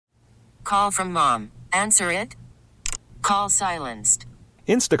Call from mom. Answer it. Call silenced.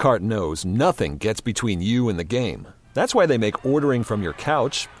 Instacart knows nothing gets between you and the game. That's why they make ordering from your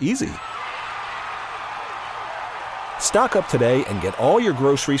couch easy. Stock up today and get all your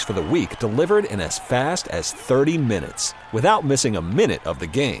groceries for the week delivered in as fast as 30 minutes without missing a minute of the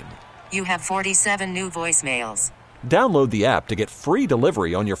game. You have 47 new voicemails. Download the app to get free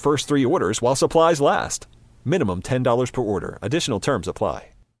delivery on your first 3 orders while supplies last. Minimum $10 per order. Additional terms apply.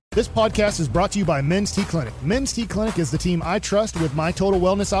 This podcast is brought to you by Men's T Clinic. Men's T Clinic is the team I trust with my total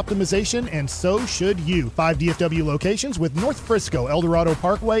wellness optimization, and so should you. 5 DFW locations with North Frisco, El Dorado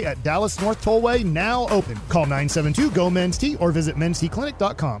Parkway at Dallas North Tollway now open. Call 972-GO-MEN'S-T or visit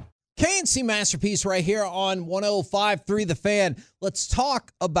mensteclinic.com. K&C Masterpiece right here on 105.3 The Fan. Let's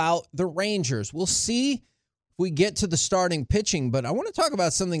talk about the Rangers. We'll see if we get to the starting pitching, but I want to talk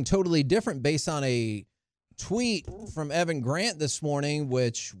about something totally different based on a tweet from Evan Grant this morning,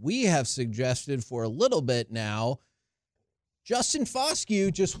 which we have suggested for a little bit now. Justin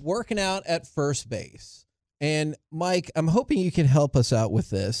Foscue just working out at first base. And Mike, I'm hoping you can help us out with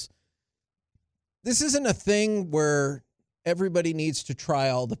this. This isn't a thing where everybody needs to try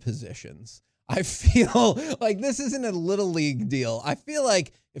all the positions. I feel like this isn't a little league deal. I feel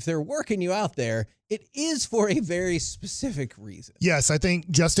like if they're working you out there, it is for a very specific reason. Yes, I think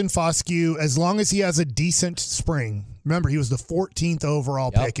Justin Foscue, as long as he has a decent spring, remember he was the 14th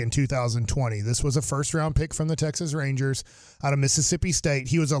overall pick in 2020. This was a first-round pick from the Texas Rangers out of Mississippi State.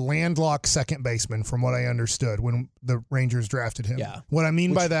 He was a landlocked second baseman from what I understood when the Rangers drafted him. Yeah. What I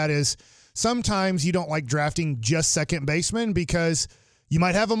mean by that is sometimes you don't like drafting just second baseman because you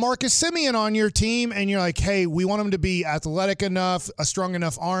might have a Marcus Semien on your team, and you're like, hey, we want him to be athletic enough, a strong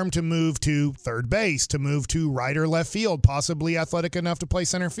enough arm to move to third base, to move to right or left field, possibly athletic enough to play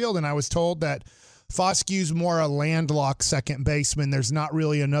center field. And I was told that Foscue's more a landlocked second baseman. There's not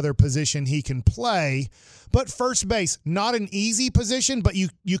really another position he can play. But first base, not an easy position, but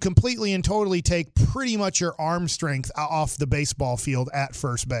you completely and totally take pretty much your arm strength off the baseball field at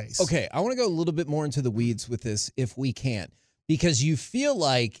first base. Okay, I want to go a little bit more into the weeds with this if we can. Because you feel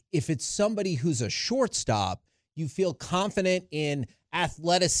like if it's somebody who's a shortstop, you feel confident in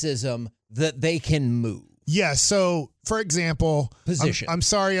athleticism that they can move. Yeah, so, for example, position. I'm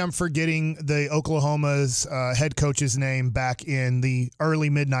sorry I'm forgetting the Oklahoma's head coach's name back in the early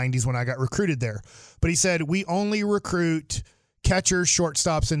mid-'90s when I got recruited there. But he said, we only recruit catchers,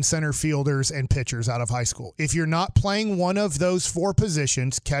 shortstops, and center fielders and pitchers out of high school. If you're not playing one of those 4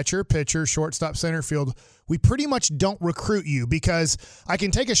 positions, catcher, pitcher, shortstop, center field, we pretty much don't recruit you because I can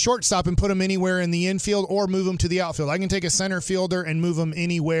take a shortstop and put him anywhere in the infield or move him to the outfield. I can take a center fielder and move him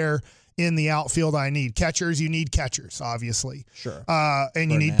anywhere in the outfield I need. Catchers, you need catchers, obviously. Sure.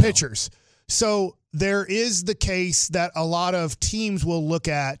 And you need pitchers. So there is the case that a lot of teams will look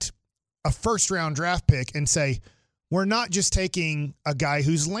at a first-round draft pick and say, we're not just taking a guy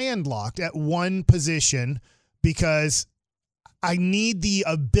who's landlocked at one position because I need the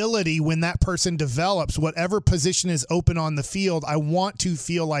ability when that person develops, whatever position is open on the field, I want to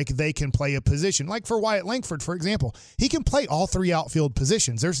feel like they can play a position. Like for Wyatt Langford, for example, he can play all 3 outfield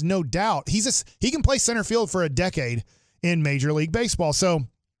positions. There's no doubt. He can play center field for a decade in Major League Baseball.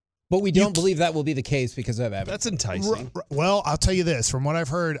 But we don't believe that will be the case because of Evan. That's enticing. Well, I'll tell you this. From what I've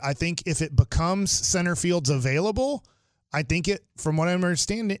heard, I think if it becomes center fields available, I think from what I'm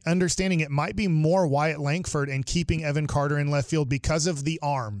understanding, it might be more Wyatt Langford and keeping Evan Carter in left field because of the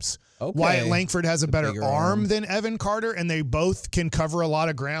arms. Okay. Wyatt Langford has a better arm than Evan Carter, and they both can cover a lot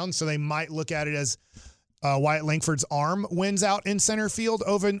of ground, so they might look at it as Wyatt Langford's arm wins out in center field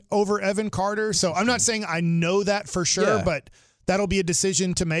over Evan Carter. So I'm not saying I know that for sure, but that'll be a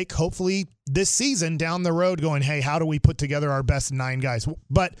decision to make hopefully this season down the road going, hey, how do we put together our best 9 guys?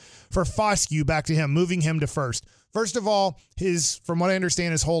 But for Foscue, back to him, moving him to first. First of all, from what I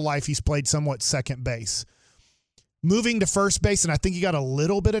understand, his whole life he's played somewhat second base. Moving to first base, and I think he got a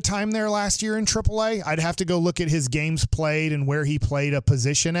little bit of time there last year in AAA. I'd have to go look at his games played and where he played a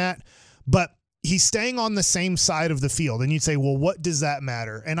position at. But he's staying on the same side of the field. And you'd say, well, what does that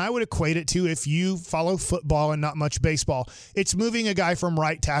matter? And I would equate it to, if you follow football and not much baseball, it's moving a guy from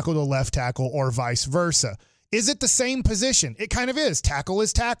right tackle to left tackle or vice versa. Is it the same position? It kind of is. Tackle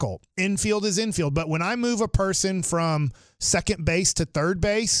is tackle. Infield is infield. But when I move a person from second base to third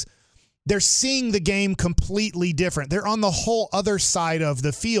base, they're seeing the game completely different. They're on the whole other side of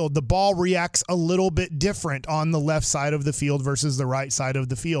the field. The ball reacts a little bit different on the left side of the field versus the right side of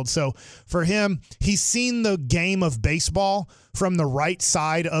the field. So for him, he's seen the game of baseball from the right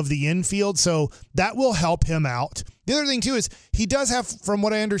side of the infield, so that will help him out. The other thing, too, is he does have, from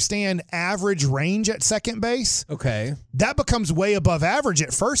what I understand, average range at second base. Okay. That becomes way above average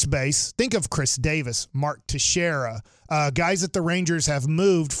at first base. Think of Chris Davis, Mark Teixeira, guys that the Rangers have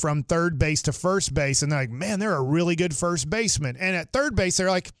moved from third base to first base, and they're like, man, they're a really good first baseman. And at third base, they're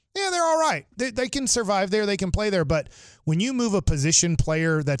like, yeah, they're all right. They can survive there. They can play there. But when you move a position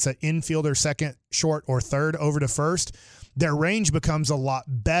player that's an infielder, second, short, or third over to first, their range becomes a lot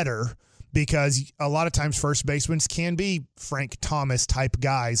better, because a lot of times first basemen can be Frank Thomas type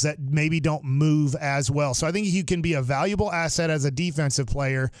guys that maybe don't move as well. So I think he can be a valuable asset as a defensive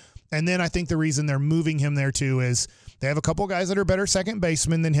player. And then I think the reason they're moving him there too is they have a couple guys that are better second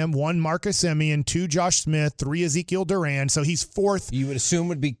basemen than him. 1, Marcus Semien, 2, Josh Smith, 3, Ezekiel Duran. So he's fourth. You would assume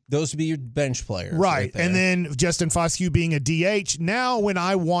those would be your bench players. Right. And then Justin Foscue being a DH. Now when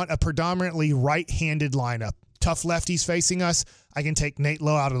I want a predominantly right-handed lineup, tough lefties facing us, I can take Nate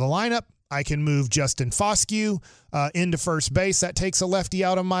Lowe out of the lineup. I can move Justin Foscue into first base. That takes a lefty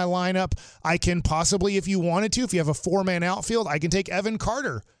out of my lineup. I can possibly, if you wanted to, if you have a 4-man outfield, I can take Evan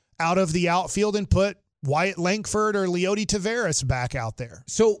Carter out of the outfield and put Wyatt Langford or Leody Taveras back out there.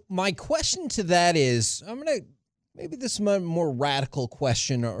 So my question to that is, maybe this is a more radical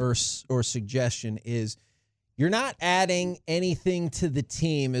question or suggestion is, you're not adding anything to the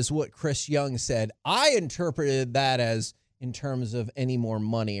team, is what Chris Young said. I interpreted that as in terms of any more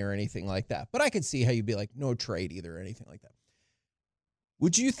money or anything like that. But I could see how you'd be like, no trade either or anything like that.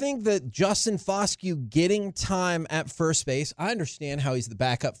 Would you think that Justin Foscue getting time at first base, I understand how he's the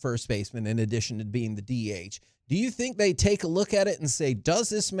backup first baseman in addition to being the DH. Do you think they take a look at it and say, does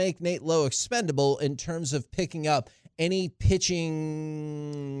this make Nate Lowe expendable in terms of picking up any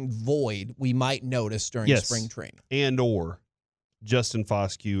pitching void we might notice during spring training? And or Justin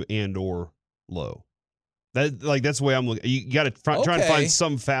Foscue and or Lowe. That's the way I'm looking. You got to try to find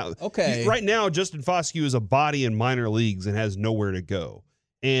some Okay. Right now, Justin Foscue is a body in minor leagues and has nowhere to go.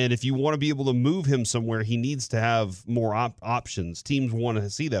 And if you want to be able to move him somewhere, he needs to have more options. Teams want to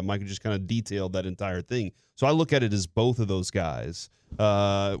see that. Mike just kind of detailed that entire thing. So I look at it as both of those guys,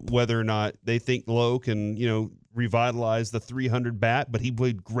 whether or not they think Lowe can, revitalize the 300 bat, but he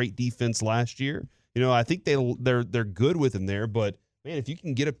played great defense last year. I think they're good with him there. But man, if you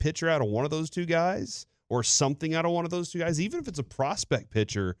can get a pitcher out of one of those two guys, or something out of one of those two guys, even if it's a prospect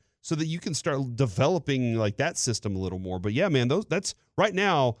pitcher, so that you can start developing like that system a little more. But yeah, man, that's right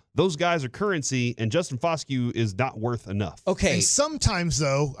now, those guys are currency, and Justin Foscue is not worth enough. Okay. And sometimes,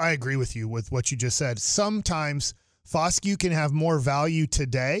 though, I agree with you with what you just said. Sometimes Foscue can have more value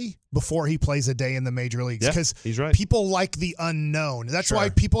today before he plays a day in the major leagues, because he's right. People like the unknown. That's why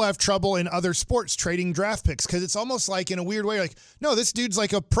people have trouble in other sports trading draft picks, because it's almost like, in a weird way, like, no, this dude's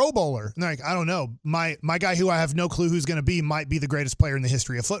like a Pro Bowler. And they're like, I don't know. My guy who I have no clue who's going to be might be the greatest player in the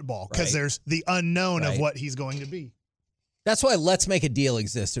history of football, because there's the unknown of what he's going to be. That's why Let's Make a Deal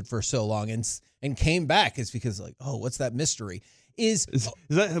existed for so long and came back, is because, like, oh, what's that mystery? Does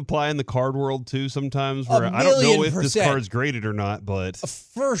that apply in the card world too sometimes, where I don't know if this card's graded or not, but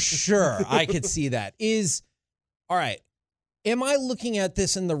for sure I could see that. All right, am I looking at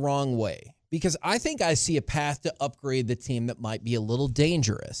this in the wrong way? Because I think I see a path to upgrade the team that might be a little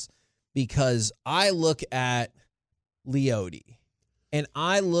dangerous, because I look at Leody and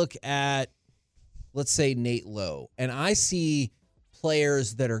I look at, let's say, Nate Lowe, and I see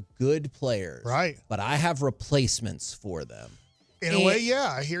players that are good players, right? But I have replacements for them. In a way,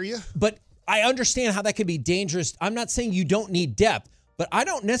 yeah, I hear you. But I understand how that could be dangerous. I'm not saying you don't need depth, but I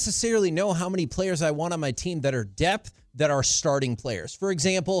don't necessarily know how many players I want on my team that are depth, that are starting players. For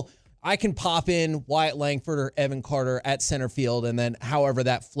example, I can pop in Wyatt Langford or Evan Carter at center field, and then however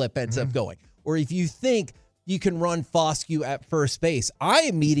that flip ends up going. Or if you think you can run Foscue at first base, I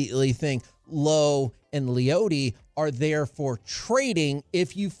immediately think Lowe and Leody are there for trading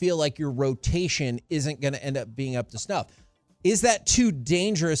if you feel like your rotation isn't going to end up being up to snuff. Is that too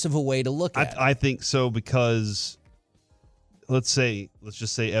dangerous of a way to look at it? I think so, because let's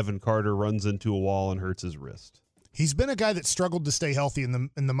just say Evan Carter runs into a wall and hurts his wrist. He's been a guy that struggled to stay healthy in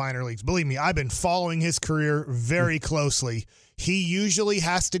the minor leagues. Believe me, I've been following his career very closely. He usually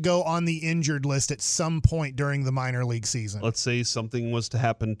has to go on the injured list at some point during the minor league season. Let's say something was to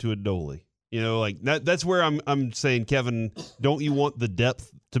happen to Adoli. That's where I'm saying, Kevin, don't you want the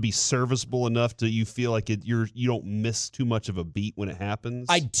depth to be serviceable enough to you feel like you don't miss too much of a beat when it happens?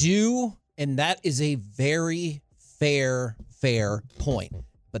 I do, and that is a very fair point.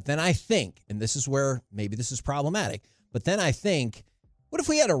 But then I think, and this is where maybe this is problematic, but then I think, what if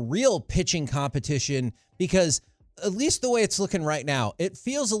we had a real pitching competition? Because at least the way it's looking right now, it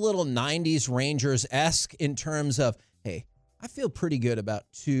feels a little 90s Rangers-esque in terms of, hey, I feel pretty good about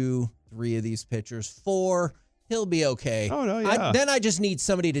 2, 3 of these pitchers. 4, he'll be okay. Oh, no, yeah. Then I just need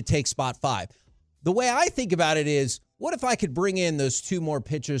somebody to take spot 5. The way I think about it is, what if I could bring in those 2 more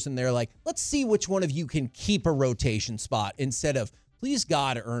pitchers and they're like, let's see which one of you can keep a rotation spot instead of, please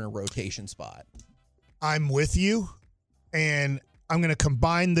God, earn a rotation spot. I'm with you, and I'm going to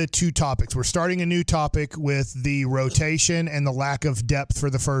combine the 2 topics. We're starting a new topic with the rotation and the lack of depth for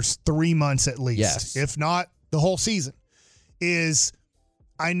the first 3 months at least, yes, if not the whole season.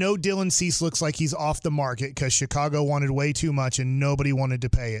 I know Dylan Cease looks like he's off the market because Chicago wanted way too much and nobody wanted to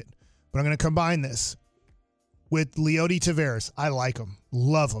pay it. But I'm going to combine this with Leody Taveras. I like him,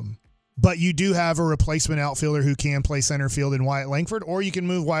 love him. But you do have a replacement outfielder who can play center field in Wyatt Langford, or you can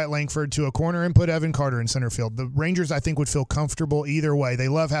move Wyatt Langford to a corner and put Evan Carter in center field. The Rangers, I think, would feel comfortable either way. They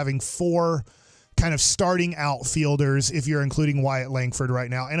love having 4 kind of starting outfielders, if you're including Wyatt Langford right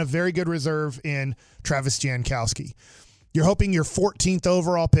now, and a very good reserve in Travis Jankowski. You're hoping your 14th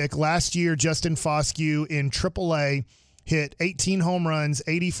overall pick last year, Justin Foscue in AAA, hit 18 home runs,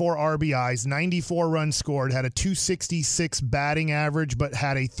 84 RBIs, 94 runs scored, had a 266 batting average, but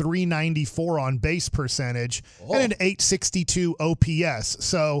had a 394 on base percentage and an 862 OPS.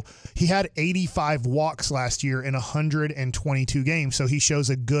 So he had 85 walks last year in 122 games. So he shows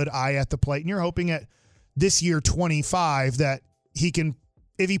a good eye at the plate. And you're hoping at this year 25 that he can,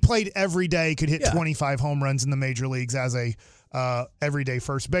 if he played every day, could hit 25 home runs in the major leagues as a everyday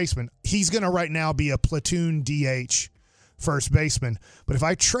first baseman. He's going to right now be a platoon DH first baseman. But if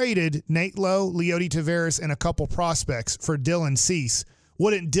I traded Nate Lowe, Leody Taveras, and a couple prospects for Dylan Cease,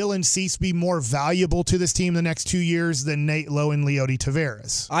 wouldn't Dylan Cease be more valuable to this team the next 2 years than Nate Lowe and Leody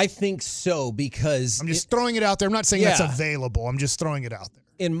Taveras? I think so, because I'm just throwing it out there. I'm not saying that's available. I'm just throwing it out there.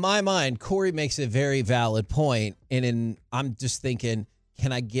 In my mind, Corey makes a very valid point, and I'm just thinking,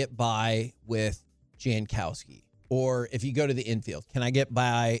 can I get by with Jankowski? Or if you go to the infield, can I get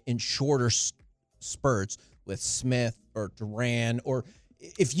by in shorter spurts with Smith or Duran? Or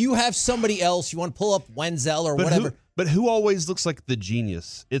if you have somebody else, you want to pull up Wenzel or whatever. But who always looks like the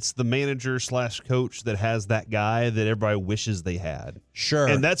genius? It's the manager / coach that has that guy that everybody wishes they had. Sure.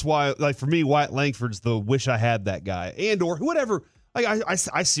 And that's why, like, for me, Wyatt Langford's the wish I had that guy. And or whatever.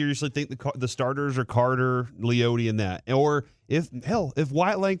 I seriously think the starters are Carter, Leody, and that. Or if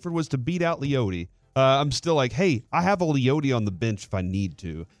Wyatt Langford was to beat out Leody, I'm still like, hey, I have a Leody on the bench if I need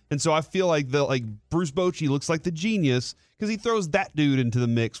to. And so I feel like Bruce Bochy looks like the genius because he throws that dude into the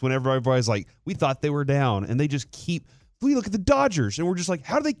mix whenever everybody's like, we thought they were down, and they just keep. We look at the Dodgers, and we're just like,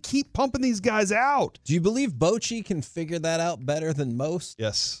 how do they keep pumping these guys out? Do you believe Bochy can figure that out better than most?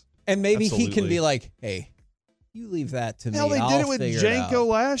 Yes. And maybe absolutely. He can be like, hey, you leave that to me. Hell, they did it with Janko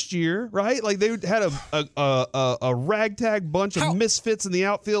last year, right? Like, they had a ragtag bunch of misfits in the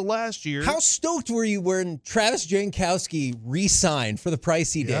outfield last year. How stoked were you when Travis Jankowski re-signed for the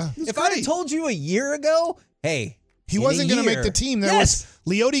price he did? If I'd have told you a year ago, hey, he wasn't going to make the team.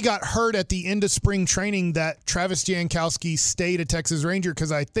 Leody got hurt at the end of spring training that Travis Jankowski stayed a Texas Ranger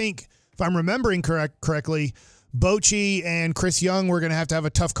because I think, if I'm remembering correctly, Bochy and Chris Young were going to have a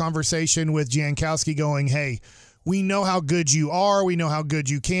tough conversation with Jankowski going, hey, we know how good you are. We know how good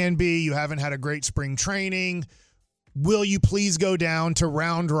you can be. You haven't had a great spring training. Will you please go down to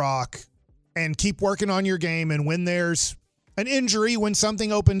Round Rock and keep working on your game? And when there's an injury, when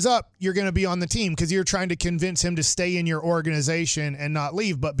something opens up, you're going to be on the team because you're trying to convince him to stay in your organization and not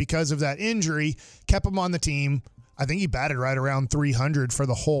leave. But because of that injury, kept him on the team. I think he batted right around 300 for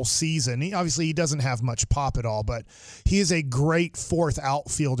the whole season. He doesn't have much pop at all, but he is a great fourth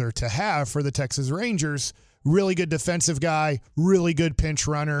outfielder to have for the Texas Rangers. Really good defensive guy, really good pinch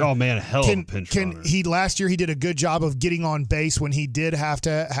runner. Oh, man, hell of a pinch runner. Last year, he did a good job of getting on base when he did have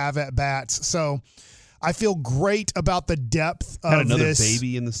to have at-bats. So I feel great about the depth of this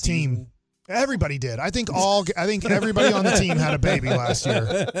baby in the team. Season. Everybody did. I think everybody on the team had a baby last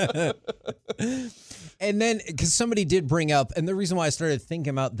year. And then, because somebody did bring up, and the reason why I started thinking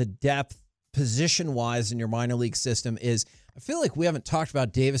about the depth position-wise in your minor league system is I feel like we haven't talked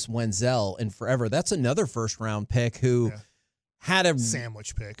about Davis Wenzel in forever. That's another first-round pick who had a...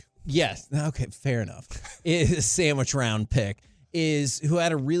 sandwich pick. Yes. Okay, fair enough. Is a sandwich round pick. Who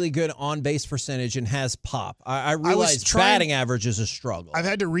had a really good on-base percentage and has pop. I realized batting average is a struggle. I've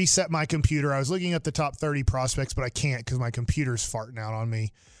had to reset my computer. I was looking at the top 30 prospects, but I can't because my computer's farting out on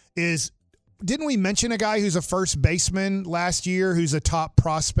me. Didn't we mention a guy who's a first baseman last year who's a top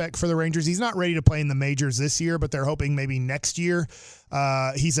prospect for the Rangers? He's not ready to play in the majors this year, but they're hoping maybe next year.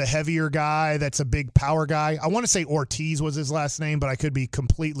 He's a heavier guy that's a big power guy. I want to say Ortiz was his last name, but I could be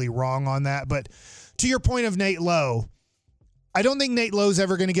completely wrong on that. But to your point of Nate Lowe, I don't think Nate Lowe's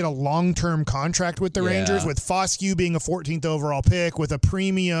ever going to get a long-term contract with the Rangers, with Foscue being a 14th overall pick, with a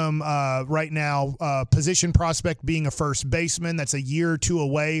premium right now position prospect being a first baseman that's a year or two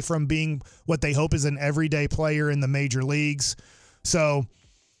away from being what they hope is an everyday player in the major leagues. So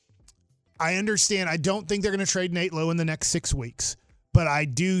I understand. I don't think they're going to trade Nate Lowe in the next 6 weeks, but I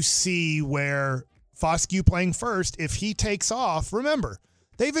do see where Foscue playing first, if he takes off, remember,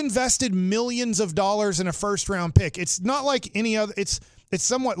 they've invested millions of dollars in a first-round pick. It's not like any other. It's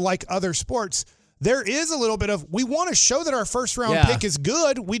somewhat like other sports. There is a little bit of, we want to show that our first-round pick is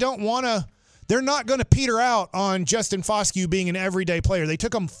good. We don't want to. They're not going to peter out on Justin Foscue being an everyday player. They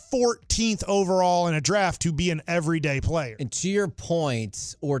took him 14th overall in a draft to be an everyday player. And to your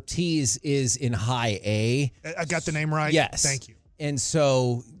point, Ortiz is in high A. I got the name right? Yes. Thank you. And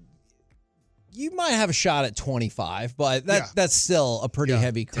so you might have a shot at 25, but that's still a pretty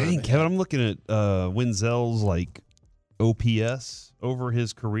heavy curve. Dang, Kevin, I'm looking at Wenzel's OPS over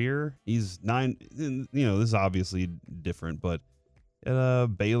his career. He's 9. This is obviously different, but at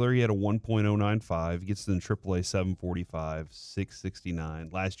Baylor he had a 1.095. He gets to the AAA 745,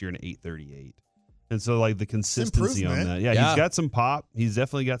 669. Last year an 838. And so the consistency on that. Yeah, he's got some pop. He's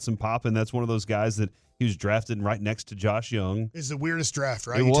definitely got some pop, and that's one of those guys that he was drafted right next to Josh Young. It's the weirdest draft,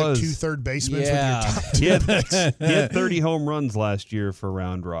 right? It you was. took 2 third basemen with your top 2 picks. He had 30 home runs last year for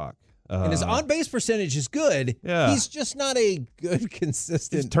Round Rock. And his on-base percentage is good. Yeah. He's just not a good,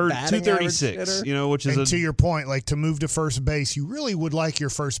 consistent batting 236, which is to your point, to move to first base, you really would like your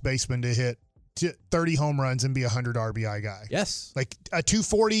first baseman to hit 30 home runs and be a 100 RBI guy. Yes. Like a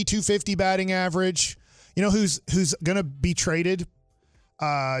 240, 250 batting average. You know who's going to be traded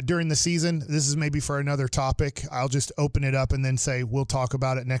during the season? This is maybe for another topic. I'll just open it up and then say we'll talk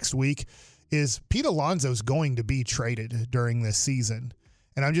about it next week. Is Pete Alonso's going to be traded during this season?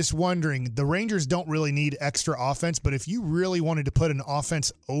 And I'm just wondering, the Rangers don't really need extra offense, but if you really wanted to put an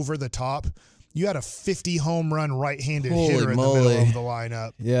offense over the top, you had a 50 home run right-handed hitter in the middle of the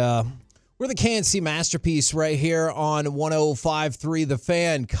lineup. Yeah. We're the K&C Masterpiece right here on 105.3 The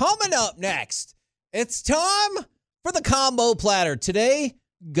Fan. Coming up next, it's time for the combo platter. Today,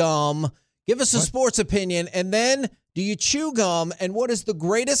 gum. Give us a sports opinion, and then do you chew gum, and what is the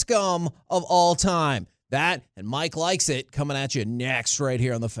greatest gum of all time? That and Mike Likes It coming at you next right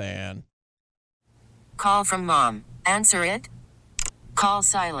here on The Fan. Call from mom. Answer it. Call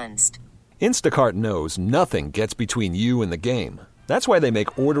silenced. Instacart knows nothing gets between you and the game. That's why they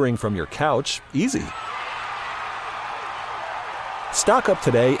make ordering from your couch easy. Stock up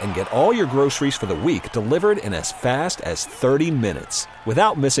today and get all your groceries for the week delivered in as fast as 30 minutes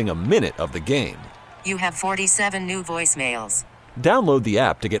without missing a minute of the game. You have 47 new voicemails. Download the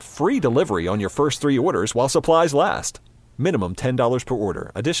app to get free delivery on your first 3 orders while supplies last. Minimum $10 per order.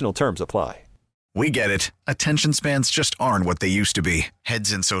 Additional terms apply. We get it. Attention spans just aren't what they used to be.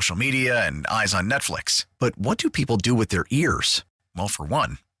 Heads in social media and eyes on Netflix. But what do people do with their ears? Well, for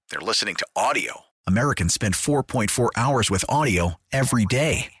one, they're listening to audio. Americans spend 4.4 hours with audio every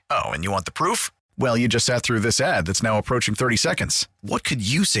day. Oh, and you want the proof? Well, you just sat through this ad that's now approaching 30 seconds. What could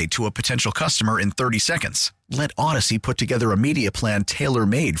you say to a potential customer in 30 seconds? Let Odyssey put together a media plan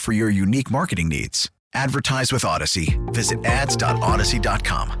tailor-made for your unique marketing needs. Advertise with Odyssey. Visit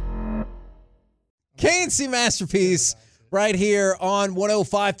ads.odyssey.com. K&C Masterpiece right here on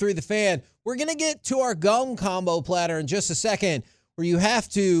 105.3 The Fan. We're going to get to our gum combo platter in just a second, where you have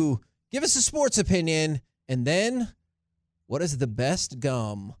to give us a sports opinion, and then what is the best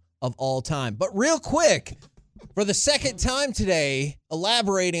gum of all time. But real quick, for the second time today,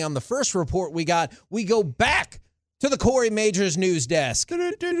 elaborating on the first report we got, we go back to the Corey Majors news desk.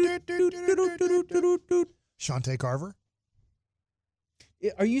 Shante Carver?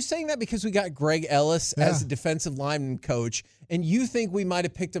 Are you saying that because we got Greg Ellis as a defensive lineman coach, and you think we might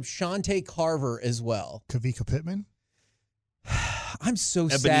have picked up Shante Carver as well? Kavika Pittman? I'm so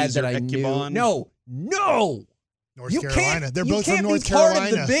Ebenezer sad that I Ekebon? knew. No. North Carolina. They're both from North Carolina.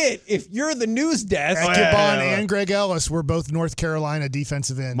 Carolina. You can't be part of the bit if you're the news desk. Ekebon and Greg Ellis were both North Carolina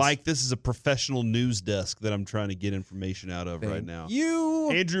defensive ends. Mike, this is a professional news desk that I'm trying to get information out of right now.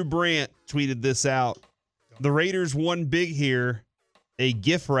 Andrew Brandt tweeted this out. The Raiders won big here. A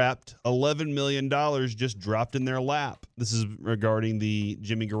gift-wrapped $11 million just dropped in their lap. This is regarding the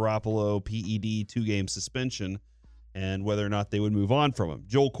Jimmy Garoppolo PED 2-game suspension and whether or not they would move on from him.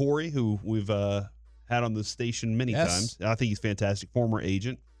 Joel Corey, who we've had on the station many times. I think he's fantastic, former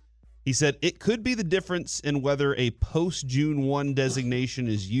agent. He said it could be the difference in whether a post-June 1 designation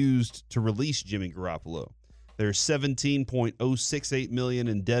is used to release Jimmy Garoppolo. There's $17.068 million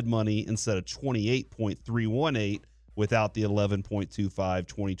in dead money instead of $28.318, without the 11.25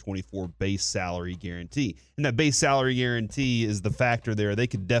 2024 base salary guarantee. And that base salary guarantee is the factor there. They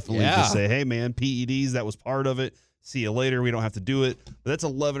could definitely just say, hey, man, PEDs, that was part of it. See you later. We don't have to do it. But that's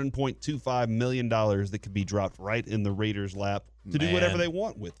 $11.25 million that could be dropped right in the Raiders' lap to do whatever they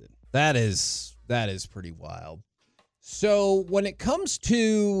want with it. That is pretty wild. So when it comes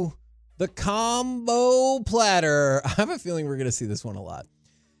to the combo platter, I have a feeling we're going to see this one a lot.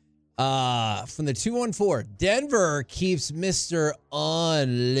 From the 214, Denver keeps Mr.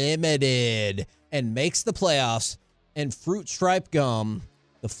 Unlimited and makes the playoffs, and fruit stripe gum,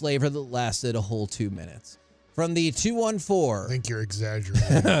 the flavor that lasted a whole 2 minutes. From the 214. I think you're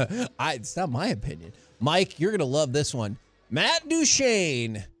exaggerating. It's not my opinion. Mike, you're going to love this one. Matt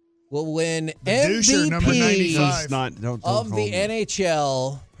Duchene will win Dusher, number 95. of the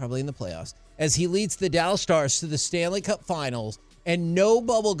NHL, probably in the playoffs, as he leads the Dallas Stars to the Stanley Cup Finals. And no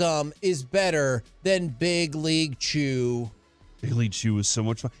bubblegum is better than Big League Chew. Big League Chew was so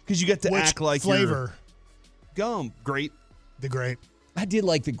much fun because you get to act like flavor? Gum. Grape. The grape. I did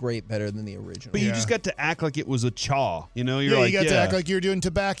like the grape better than the original. But you just got to act like it was a chaw. You know, you got to act like you're doing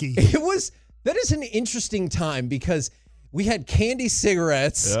tobacco. That is an interesting time because we had candy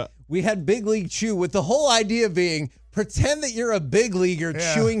cigarettes. Yeah. We had Big League Chew with the whole idea being pretend that you're a big leaguer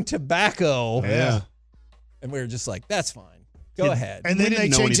chewing tobacco. Yeah. And we were just like, that's fine. Go ahead. And then they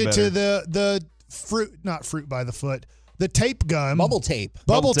changed it to the fruit, not fruit by the foot, the tape gum. Bubble tape.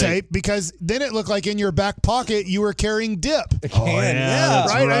 Bubble tape, because then it looked like in your back pocket you were carrying dip. Yeah.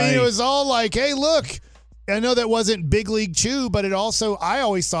 Right? I mean, it was all like, hey, look. I know that wasn't Big League Chew, but it also, I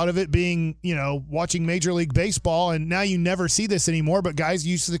always thought of it being, watching Major League Baseball, and now you never see this anymore, but guys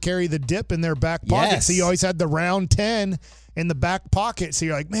used to carry the dip in their back pocket. Yes. So you always had the round 10 in the back pocket. So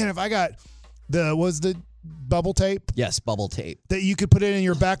you're like, man, if I got the bubble tape? Yes, bubble tape. That you could put it in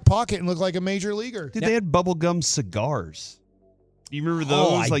your back pocket and look like a major leaguer. Dude, they had bubblegum cigars. You remember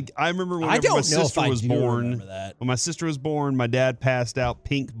those? I remember whenever my sister was born. When my sister was born, my dad passed out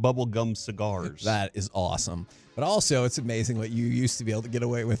pink bubblegum cigars. That is awesome. But also, it's amazing what you used to be able to get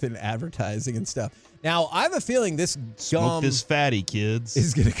away with in advertising and stuff. Now, I have a feeling this Smoke this fatty, kids.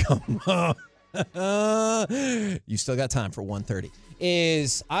 Is going to come. You still got time for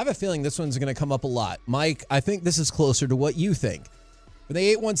 1:30. I have a feeling this one's going to come up a lot. Mike, I think this is closer to what you think. For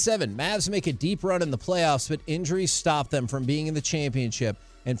the 817, Mavs make a deep run in the playoffs, but injuries stop them from being in the championship.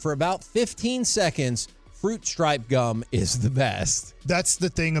 And for about 15 seconds, fruit stripe gum is the best. That's the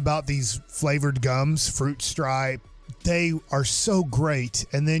thing about these flavored gums, fruit stripe. They are so great.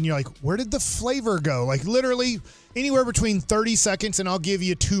 And then you're like, where did the flavor go? Like literally anywhere between 30 seconds and I'll give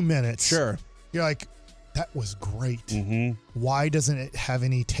you 2 minutes. Sure. You're like, that was great. Mm-hmm. Why doesn't it have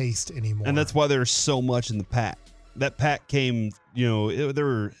any taste anymore? And that's why there's so much in the pack. That pack came, there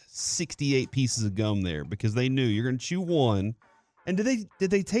were 68 pieces of gum there because they knew you're going to chew one. And did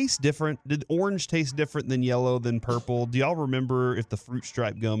they taste different? Did orange taste different than yellow, than purple? Do y'all remember if the fruit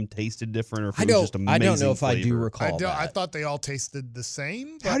stripe gum tasted different or if it was just amazing? I don't know if flavor? I do recall that. I thought they all tasted the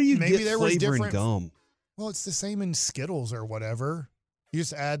same. How do you maybe get there flavor was different in gum? Well, it's the same in Skittles or whatever. You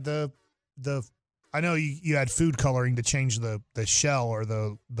just add the I know you add food coloring to change the shell or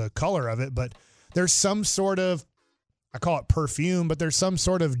the color of it, but there's some sort of, I call it perfume, but there's some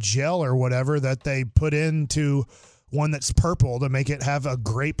sort of gel or whatever that they put into one that's purple to make it have a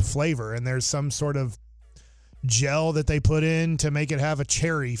grape flavor. And there's some sort of gel that they put in to make it have a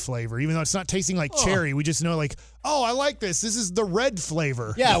cherry flavor, even though it's not tasting like cherry. We just know like, oh, I like this. This is the red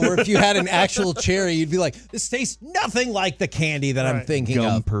flavor. Yeah, where if you had an actual cherry, you'd be like, this tastes nothing like the candy that I'm thinking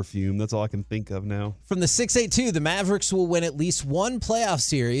Gum of. perfume. That's all I can think of now. From the 682, the Mavericks will win at least one playoff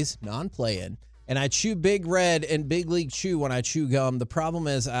series, non-play-in. And I chew Big Red and Big League Chew when I chew gum. The problem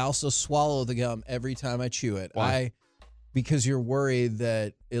is I also swallow the gum every time I chew it. Why? Because you're worried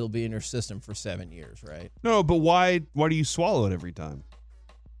that it'll be in your system for 7 years, right? No, but why do you swallow it every time?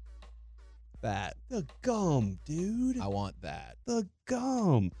 That. The gum, dude. I want that. The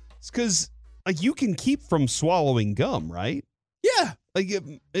gum. It's because, you can keep from swallowing gum, right? Yeah.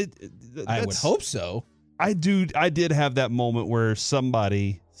 I would hope so. I did have that moment where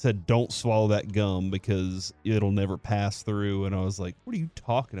somebody said, don't swallow that gum because it'll never pass through. And I was like, what are you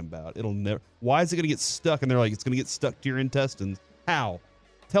talking about? It'll never. Why is it going to get stuck? And they're like, it's going to get stuck to your intestines. How?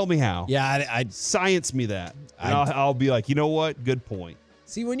 Tell me how. Yeah, I'd science me that. And I'll be like, you know what? Good point.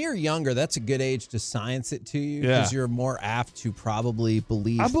 See, when you're younger, that's a good age to science it to you because you're more apt to probably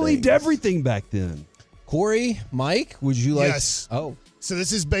believe I believed everything back then. Corey, Mike, would you like? Yes. Oh. So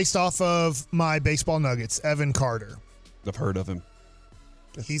this is based off of my baseball nuggets, Evan Carter. I've heard of him.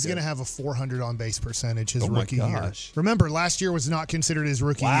 He's going to have a 400 on base percentage his rookie my year. gosh. Remember, last year was not considered his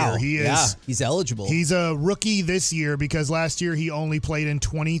rookie year. He's eligible. He's a rookie this year because last year he only played in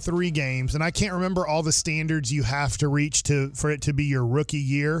 23 games, and I can't remember all the standards you have to reach for it to be your rookie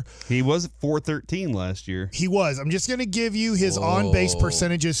year. He was at 413 last year. He was. I'm just going to give you his on-base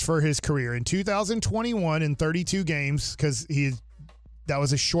percentages for his career. In 2021, in 32 games, because that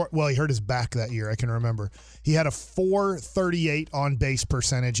was a short. Well, he hurt his back that year. I can remember. He had a 438 on base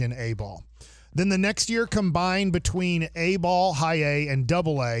percentage in A ball. Then the next year, combined between A ball, high A, and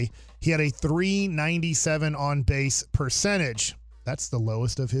double A, he had a 397 on base percentage. That's the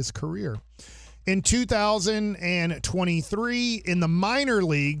lowest of his career. In 2023, in the minor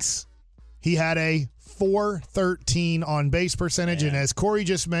leagues, he had a 413 on base percentage. And as Corey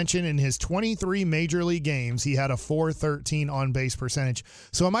just mentioned, in his 23 major league games, he had a 413 on base percentage.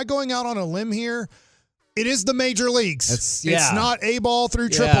 So am I going out on a limb here? It is the major leagues. It's not A ball through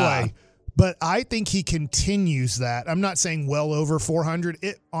AAA. But I think he continues that. I'm not saying well over 400.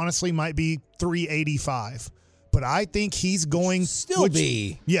 It honestly might be 385. But I think he's going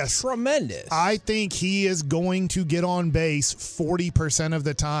be tremendous. I think he is going to get on base 40% of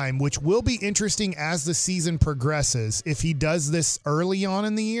the time, which will be interesting as the season progresses. If he does this early on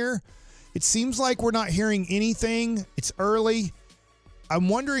in the year, it seems like we're not hearing anything. It's early. I'm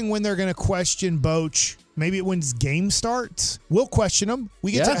wondering when they're going to question Boch. Maybe when his game starts. We'll question him.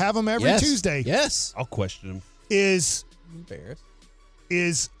 We get to have him every Tuesday. Yes. I'll question him. Is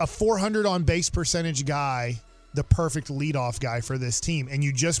a 400 on base percentage guy the perfect leadoff guy for this team? And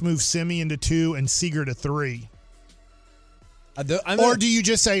you just move Semien to 2 and Seager to 3. Or do you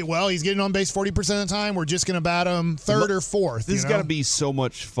just say, well, he's getting on base 40% of the time. We're just going to bat him third or fourth. This has got to be so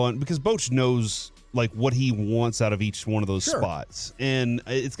much fun because Boch knows like what he wants out of each one of those spots. And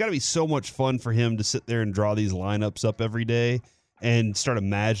it's got to be so much fun for him to sit there and draw these lineups up every day and start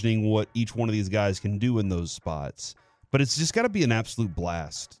imagining what each one of these guys can do in those spots. But it's just got to be an absolute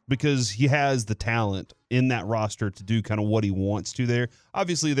blast because he has the talent in that roster to do kind of what he wants to there.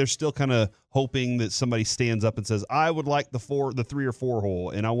 Obviously, they're still kind of hoping that somebody stands up and says, I would like the 3 or 4 hole,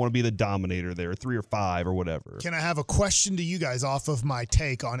 and I want to be the dominator there, 3 or 5 or whatever. Can I have a question to you guys off of my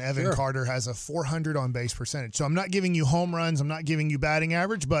take on Evan Carter has a 400 on base percentage? So I'm not giving you home runs. I'm not giving you batting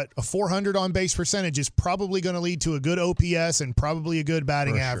average, but a 400 on base percentage is probably going to lead to a good OPS and probably a good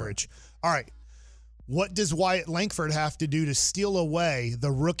batting average. All right. What does Wyatt Langford have to do to steal away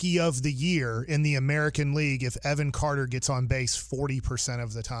the Rookie of the Year in the American League if Evan Carter gets on base 40%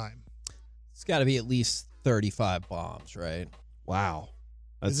 of the time? It's got to be at least 35 bombs, right? Wow.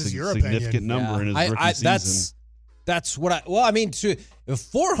 That's This is a your significant opinion. number in his rookie season. That's what I mean,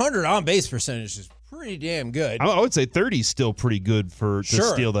 400 on base percentage is pretty damn good. I would say 30 is still pretty good to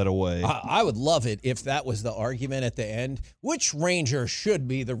steal that away. I would love it if that was the argument at the end. Which Ranger should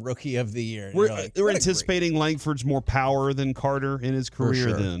be the Rookie of the Year? We're anticipating Langford's more power than Carter in his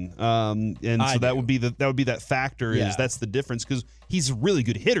career then. That would be that factor is that's the difference because he's a really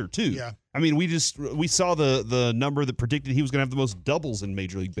good hitter too. Yeah. I mean, we saw the number that predicted he was going to have the most doubles in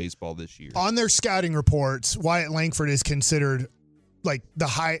Major League Baseball this year. On their scouting reports, Wyatt Langford is considered like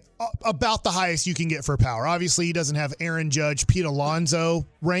about the highest you can get for power. Obviously, he doesn't have Aaron Judge, Pete Alonso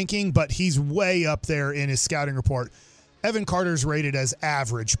ranking, but he's way up there in his scouting report. Evan Carter's rated as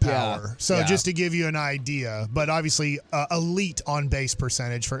average power. So just to give you an idea, but obviously elite on base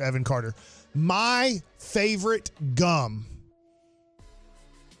percentage for Evan Carter. My favorite gum,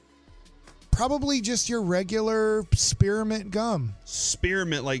 probably just your regular spearmint gum.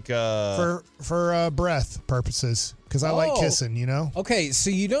 Spearmint, like for breath purposes, because I like kissing, you know. Okay, so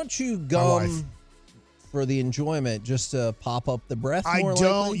you don't chew gum for the enjoyment, just to pop up the breath. I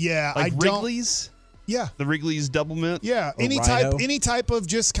don't. Yeah, like I Wrigley's. Don't. Yeah, the Wrigley's Double Mint. Yeah, any type of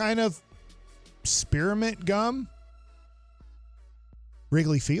just kind of spearmint gum.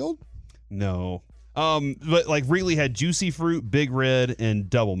 Wrigley Field. No. But like Wrigley had Juicy Fruit, Big Red, and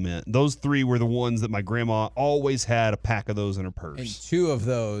Double Mint. Those 3 were the ones that my grandma always had a pack of those in her purse. And 2 of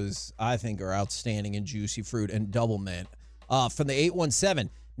those I think are outstanding in Juicy Fruit and Double Mint. From the 817,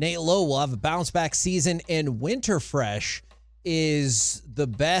 Nate Lowe will have a bounce back season, and Winter Fresh is the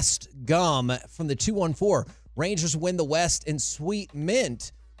best gum. From the 214, Rangers win the West, and Sweet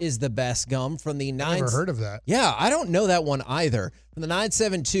Mint is the best gum. From the 9. Never heard of that. Yeah, I don't know that one either. From the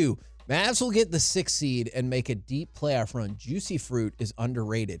 972. Mavs will get the 6th seed and make a deep playoff run. Juicy Fruit is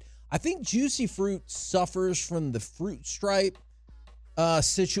underrated. I think Juicy Fruit suffers from the fruit stripe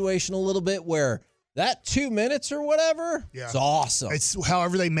situation a little bit, where that 2 minutes or whatever, it's awesome. It's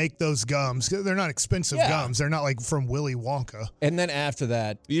however they make those gums. They're not expensive gums. They're not like from Willy Wonka. And then after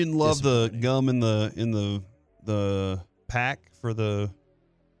that, you didn't love the gum in the pack for the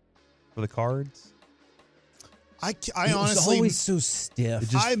for the cards. I It honestly was always so stiff.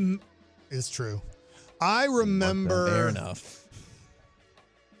 it's true. I remember Fair enough.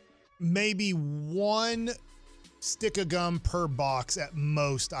 maybe one stick of gum per box at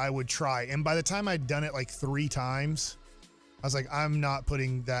most I would try. And by the time I'd done it like 3 times, I was like, I'm not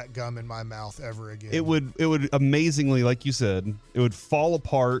putting that gum in my mouth ever again. It would amazingly, like you said, it would fall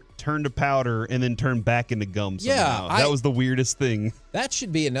apart, turn to powder, and then turn back into gum somehow. Yeah, that was the weirdest thing. That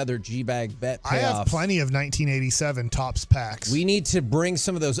should be another G-Bag bet I payoff. have plenty of 1987 Topps packs. We need to bring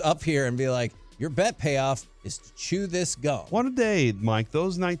some of those up here and be like, your bet payoff is to chew this gum. One day, Mike,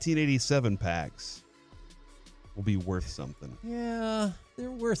 those 1987 packs will be worth something. Yeah, they're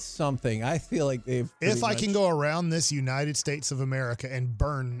worth something. I feel like they've. If I can go around this United States of America and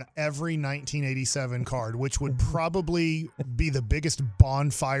burn every 1987 card, which would probably be the biggest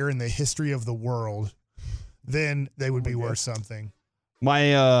bonfire in the history of the world, then they would be worth something.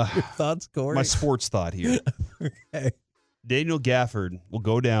 My thoughts, Corey? my sports thought here. Okay. Daniel Gafford will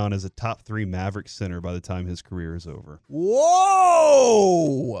go down as a top 3 Maverick center by the time his career is over.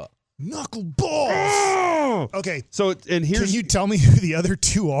 Whoa! Knuckleballs. Okay. So, and here's Can you tell me who the other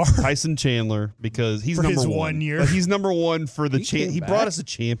 2 are? Tyson Chandler, because he's For number his 1. 1 year? But he's number 1 for the He came he back. brought us a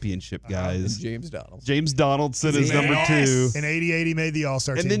championship, guys. James Donald. James Donaldson is number 2. In 88, he made the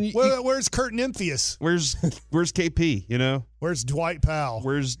All-Star And team. then Where's Kurt Nymphius? Where's KP, you know? Where's Dwight Powell?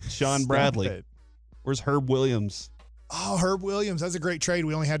 Where's Sean Bradley? it. Where's Herb Williams? Oh, Herb Williams. That's a great trade.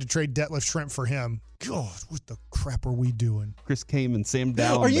 We only had to trade Detlef Schrempf for him. God, what the crap are we doing? Chris Kaman, Sam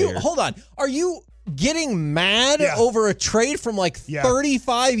Dowling. Are you? Hold on. Are you getting mad Yeah. over a trade from like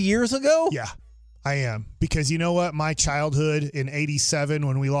 35 years ago? Yeah, I am. Because you know what? My childhood in 87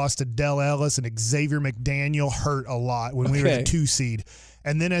 when we lost to Del Ellis and Xavier McDaniel hurt a lot when we were the 2 seed.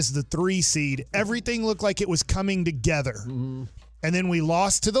 And then as the 3 seed, everything looked like it was coming together. Mm-hmm. And then we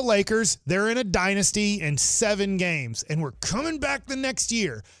lost to the Lakers. They're in a dynasty in 7 games. And we're coming back the next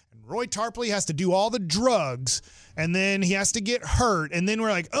year. And Roy Tarpley has to do all the drugs. And then he has to get hurt. And then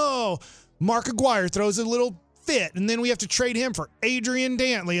we're like, oh, Mark Aguirre throws a little fit. And then we have to trade him for Adrian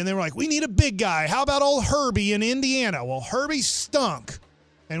Dantley. And then we're like, we need a big guy. How about old Herbie in Indiana? Well, Herbie stunk.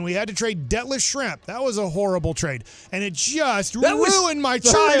 And we had to trade Detlef Schrempf. That was a horrible trade. And it just ruined my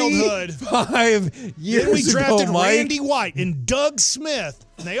childhood. 5 years Then we drafted ago, Mike. Randy White and Doug Smith,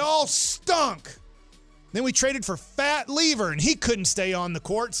 and they all stunk. Then we traded for Fat Lever, and he couldn't stay on the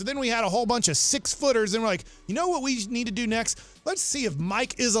court. So then we had a whole bunch of 6-footers, and we're like, you know what we need to do next? Let's see if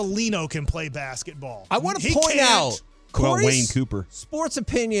Mike Isolino can play basketball. I want to He point can't. out, Well, Corey's Wayne Cooper. sports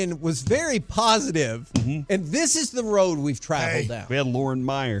opinion was very positive, and this is the road we've traveled Hey. down. We had Lauren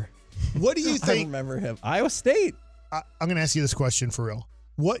Meyer. What do you I think? remember him. Iowa State. I'm going to ask you this question for real.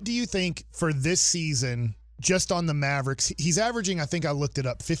 What do you think for this season, just on the Mavericks? He's averaging, I think I looked it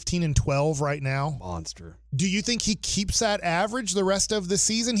up, 15 and 12 right now. Monster. Do you think he keeps that average the rest of the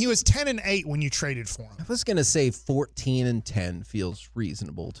season? He was 10 and 8 when you traded for him. I was going to say 14 and 10 feels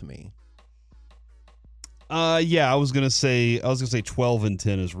reasonable to me. Yeah, I was gonna say 12 and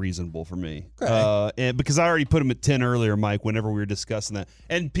 10 is reasonable for me. Okay. And because I already put him at 10 earlier, Mike, whenever we were discussing that.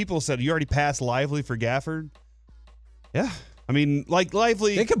 And people said, you already passed Lively for Gafford? Yeah. I mean, like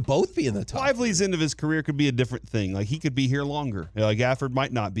Lively. They could both be in the top. Lively's end of his career could be a different thing. Like he could be here longer. Gafford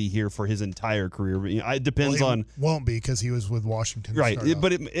might not be here for his entire career. But, it depends on. Won't be because he was with Washington. to Right. start off.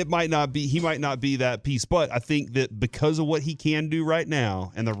 But it might not be. He might not be that piece. But I think that because of what he can do right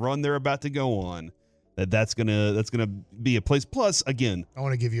now and the run they're about to go on, that's gonna be a place. Plus, again, I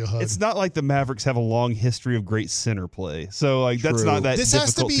want to give you a hug. it's not like the Mavericks have a long history of great center play. So that's not that This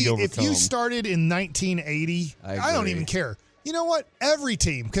has to difficult to be, overcome. if you started in 1980, I don't agree. even care. You know what? Every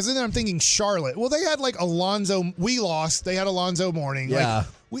team, because then I'm thinking Charlotte. Well, they had like Alonzo. We lost. They had Alonzo Mourning. Yeah.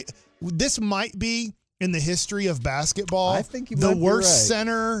 Like, this might be in the history of basketball. I think you the might be worst right.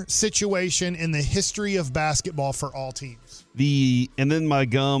 center situation in the history of basketball for all teams. And then my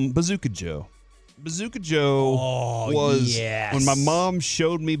gum, Bazooka Joe. Bazooka Joe was yes. when my mom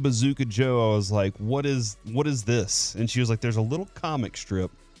showed me Bazooka Joe, I was like, what is this? And she was like, there's a little comic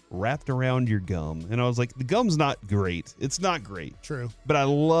strip wrapped around your gum. And I was like, the gum's not great. It's not great. True. But I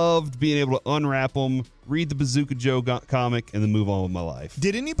loved being able to unwrap them, read the Bazooka Joe comic, and then move on with my life.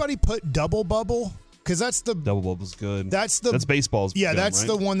 Did anybody put Double Bubble? Because that's the Double Bubble's good. That's baseball's yeah. gum, That's right?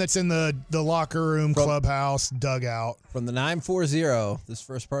 the one that's in the locker room, clubhouse, dugout. From the 940, this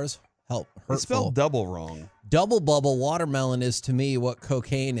first part is hurtful. It's spelled double wrong. Double bubble watermelon is to me what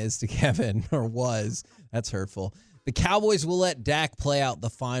cocaine is to Kevin, or was. That's hurtful. The Cowboys will let Dak play out the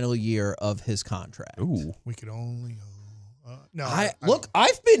final year of his contract. Ooh. We could only. No.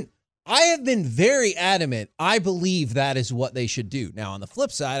 I've been I have been very adamant. I believe that is what they should do. Now, on the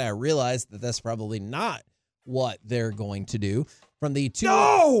flip side, I realize that that's probably not what they're going to do. From the two.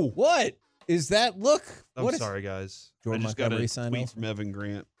 No! What is that? Look. I'm sorry, guys. Jordan I just got Montgomery a signed tweet off? from Evan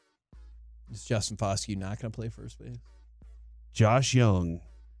Grant. Is Justin Foscue not going to play first base? Josh Young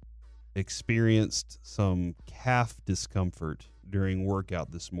experienced some calf discomfort during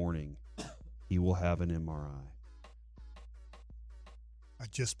workout this morning. He will have an MRI. I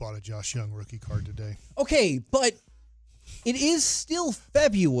just bought a Josh Young rookie card today. Okay, but it is still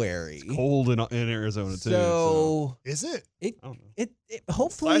February. It's cold in Arizona, too. So Is it? it I don't know. it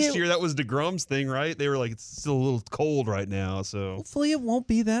hopefully Last year, that was DeGrom's thing, right? They were like, it's still a little cold right now, so. hopefully it won't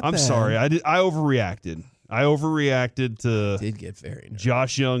be that I'm bad. sorry. I overreacted. I overreacted to Did get very nervous.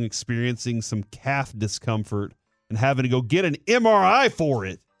 Josh Young experiencing some calf discomfort and having to go get an MRI for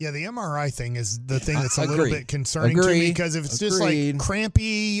it. Yeah, the MRI thing is the thing that's a little Agreed. bit concerning to me because if it's just Agreed. like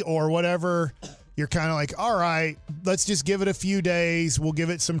crampy or whatever, you're kind of like, all right, let's just give it a few days. We'll give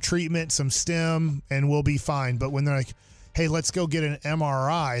it some treatment, some stim, and we'll be fine. But when they're like, hey, let's go get an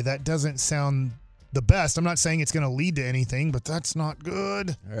MRI, that doesn't sound the best. I'm not saying it's going to lead to anything, but that's not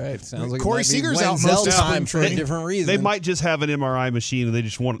good. All right, sounds like Corey it might be Seager's out Wenzel most of time spring for a training. different reason. They might just have an MRI machine and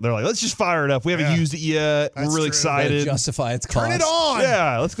they're like, let's just fire it up. We haven't Yeah. used it yet. That's We're really true. excited. justify its cost. Turn it on.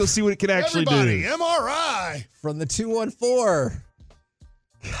 Yeah, let's go see what it can actually Everybody, do. MRI. From the 214.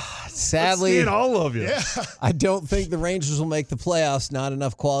 Sadly, Seeing all of you. Yeah. I don't think the Rangers will make the playoffs. Not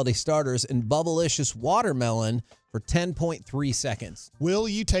enough quality starters. And Bubblicious Watermelon for 10.3 seconds. Will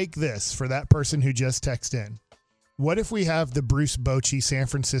you take this for that person who just texted in? What if we have the Bruce Bochy San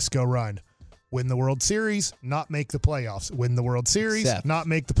Francisco run? Win the World Series, not make the playoffs. Win the World Series, Accept. not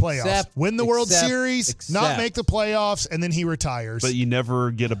make the playoffs. Accept. Win the World Accept. Series, Accept. not make the playoffs, and then he retires. But you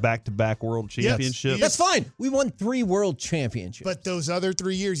never get a back-to-back world championship. Yes. That's fine. We won 3 world championships. But those other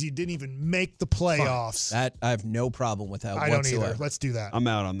 3 years, you didn't even make the playoffs. That I have no problem with that I don't whatsoever. either. Let's do that. I'm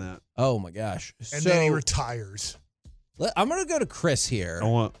out on that. Oh my gosh. And so then he retires. I'm going to go to Chris here.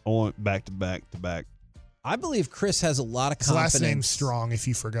 I want back-to-back. I believe Chris has a lot of His confidence. last name's Strong, if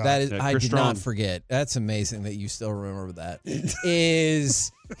you forgot. That is, Yeah, I Chris did not Strong. forget. That's amazing that you still remember that.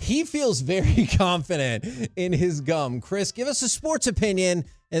 Is he feels very confident in his gum. Chris, give us a sports opinion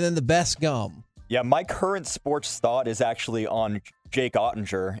and then the best gum. Yeah, my current sports thought is actually on Jake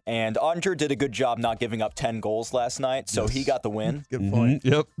Ottinger, and Ottinger did a good job not giving up 10 goals last night, so he got the win. Good point.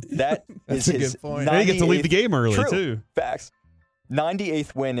 Yep. That That's is a his good point. And he gets to leave the 98th game early, True. too. Facts.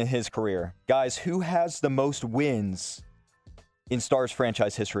 98th win in his career. Guys, who has the most wins in Stars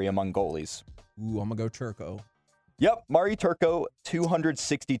franchise history among goalies? Ooh, I'm going to go Turco. Yep, Marty Turco,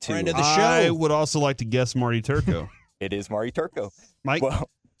 262. Friend of the show. I would also like to guess Marty Turco. It is Marty Turco. Mike? Well,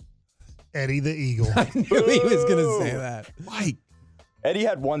 Eddie the Eagle. I knew he was going to say that. Mike. Eddie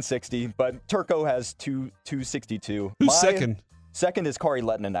had 160, but Turco has 262. Who's second? Second is Kari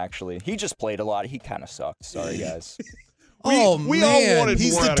Lettinen, actually. He just played a lot. He kind of sucked. Sorry, guys. We oh, all man. wanted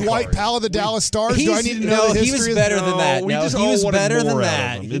He's more the out of Dwight Kari. Powell of the Dallas Stars. Do I need to know no, the he history? was better than that. we No, just he all was wanted better than more out of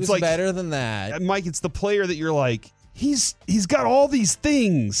that. him. He It's was like- better than that. Mike, it's the player that you're like, he's got all these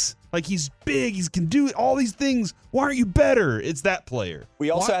things. Like, he's big. He can do all these things. Why aren't you better? It's that player.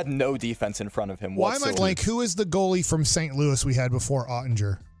 We also Why- had no defense in front of him Why am I whatsoever. blank? Who is the goalie from St. Louis we had before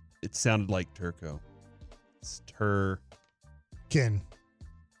Ottinger? It sounded like Turco. It's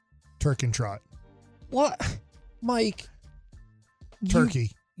Turkentrot. What? Mike. Turkey.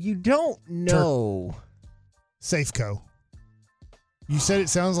 You don't know. Safeco. You said it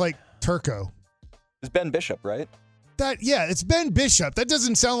sounds like Turco. It's Ben Bishop, right? Yeah, it's Ben Bishop. That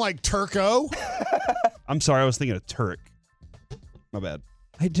doesn't sound like Turco. I'm sorry. I was thinking of Turk. My bad.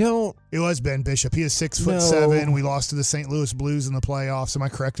 I don't. It was Ben Bishop. He is 6'7". We lost to the St. Louis Blues in the playoffs. Am I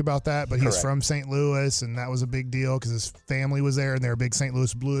correct about that? But he's Correct. from St. Louis, and that was a big deal because his family was there, and they were big St.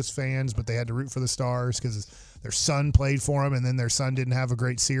 Louis Blues fans, but they had to root for the Stars because their son played for him, and then their son didn't have a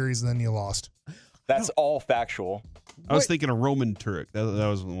great series, and then you lost. That's all factual. I was thinking of Roman Turek. That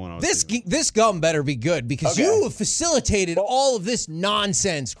was the one I was thinking. This gum better be good because Okay. you have facilitated all of this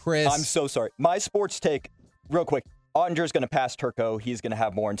nonsense, Chris. I'm so sorry. My sports take, real quick. Ottinger's going to pass Turco. He's going to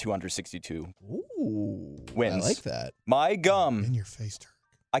have more than 262 Ooh, wins. I like that. My In gum, your face, Turk.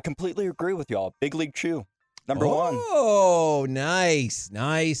 I completely agree with y'all. Big League Chew, number one. Oh, nice.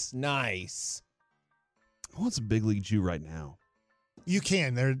 What's a big league Jew right now? You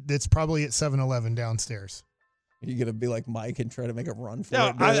can. It's probably at 7-Eleven downstairs. Are you going to be like Mike and try to make a run for No,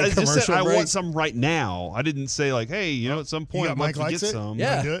 it? during I the just said commercial I break? want some right now. I didn't say like, hey, at some You point got I'd Mike like to likes get it? some.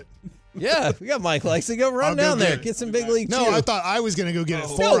 Yeah. Wanna do it? Yeah, we got Mike likes to go run I'll go down there, get it. get some big league No, chew. I thought I was going to go get it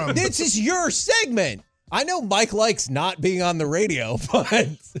for No, him. this is your segment. I know Mike likes not being on the radio, but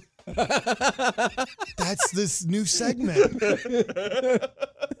That's this new segment.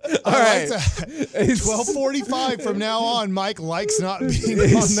 All right. 12:45 from now on, Mike likes not being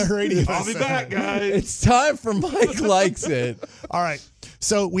on the radio. I'll be back, guys. It's time for Mike Likes It. All right.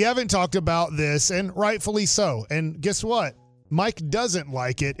 So we haven't talked about this, and rightfully so. And guess what? Mike doesn't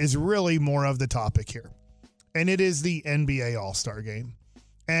like it is really more of the topic here. And it is the NBA All-Star Game.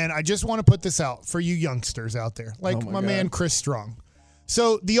 And I just want to put this out for you youngsters out there, like my man Chris Strong.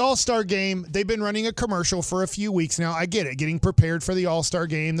 So the All-Star Game, they've been running a commercial for a few weeks now. I get it, getting prepared for the All-Star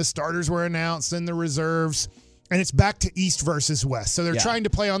Game. The starters were announced and the reserves, and it's back to East versus West. So they're trying to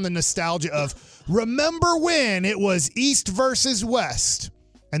play on the nostalgia of, remember when it was East versus West?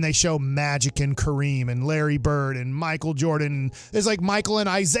 And they show Magic and Kareem and Larry Bird and Michael Jordan. It's like Michael and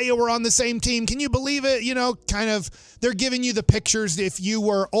Isaiah were on the same team. Can you believe it? You know, kind of, they're giving you the pictures if you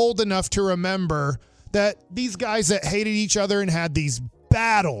were old enough to remember that these guys that hated each other and had these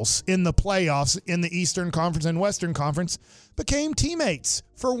battles in the playoffs in the Eastern Conference and Western Conference became teammates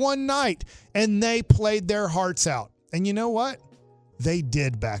for one night, and they played their hearts out. And you know what? They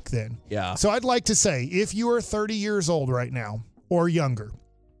did back then. Yeah. So I'd like to say, if you are 30 years old right now or younger,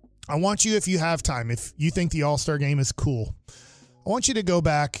 I want you, if you have time, if you think the All-Star Game is cool, I want you to go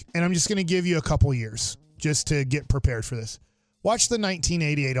back, and I'm just going to give you a couple years just to get prepared for this. Watch the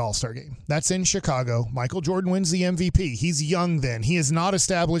 1988 All-Star Game. That's in Chicago. Michael Jordan wins the MVP. He's young then. He is not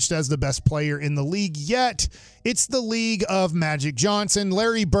established as the best player in the league yet. It's the league of Magic Johnson.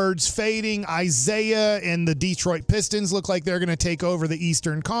 Larry Bird's fading. Isaiah and the Detroit Pistons look like they're going to take over the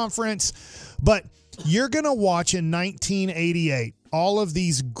Eastern Conference. But you're going to watch in 1988 all of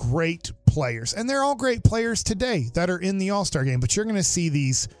these great players. And they're all great players today that are in the All-Star Game. But you're going to see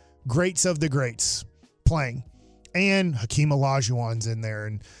these greats of the greats playing. And Hakeem Olajuwon's in there.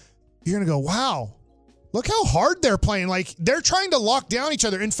 And you're going to go, wow, look how hard they're playing. Like, they're trying to lock down each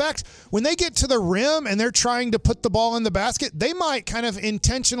other. In fact, when they get to the rim and they're trying to put the ball in the basket, they might kind of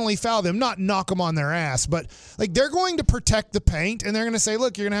intentionally foul them, not knock them on their ass, but like they're going to protect the paint, and they're going to say,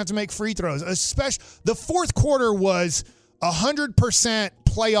 look, you're going to have to make free throws. Especially the fourth quarter was 100%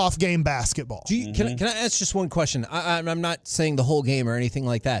 playoff game basketball. Can I ask just one question? I'm not saying the whole game or anything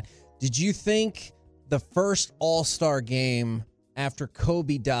like that. Did you think the first All-Star Game after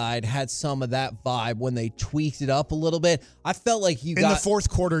Kobe died had some of that vibe when they tweaked it up a little bit? I felt like you got... In the fourth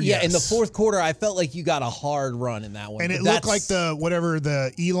quarter, yeah, yes. in the fourth quarter, I felt like you got a hard run in that one. And it looked like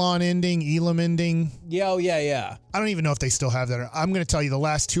the Elam ending. Yeah, yeah. I don't even know if they still have that. I'm going to tell you, the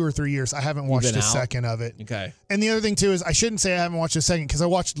last 2 or 3 years, I haven't watched a second of it. Okay. And the other thing, too, is I shouldn't say I haven't watched a second, because I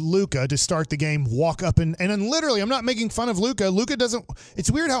watched Luka to start the game walk up and then literally, I'm not making fun of Luka. Luka doesn't... It's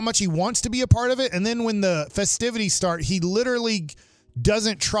weird how much he wants to be a part of it, and then when the festivities start, he literally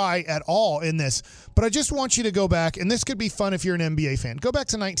doesn't try at all in this. But I just want you to go back, and this could be fun if you're an NBA fan. Go back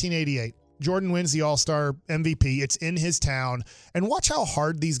to 1988. Jordan wins the All-Star MVP. It's in his town. And watch how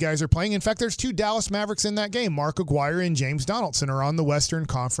hard these guys are playing. In fact, there's 2 Dallas Mavericks in that game. Mark Aguirre and James Donaldson are on the Western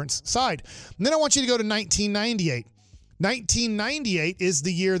Conference side. And then I want you to go to 1998. 1998 is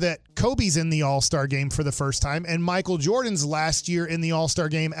the year that Kobe's in the All-Star Game for the first time, and Michael Jordan's last year in the All-Star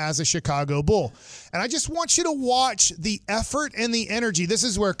Game as a Chicago Bull. And I just want you to watch the effort and the energy. This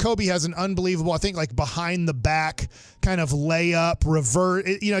is where Kobe has an unbelievable, I think, like behind the back kind of layup, revert.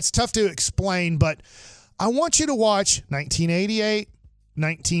 It's tough to explain, but I want you to watch 1988,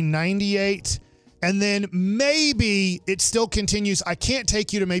 1998, and then maybe it still continues. I can't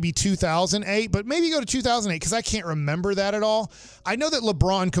take you to maybe 2008, but maybe go to 2008 because I can't remember that at all. I know that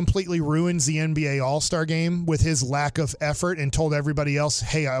LeBron completely ruins the NBA All-Star Game with his lack of effort and told everybody else,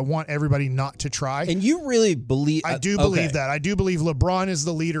 hey, I want everybody not to try. And you really believe... I do believe that. I do believe LeBron is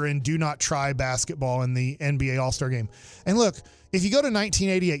the leader in do not try basketball in the NBA All-Star Game. And look, if you go to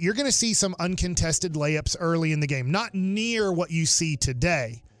 1988, you're going to see some uncontested layups early in the game, not near what you see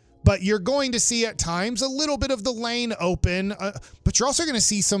today. But you're going to see at times a little bit of the lane open, but you're also going to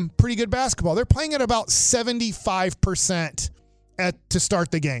see some pretty good basketball. They're playing at about 75% to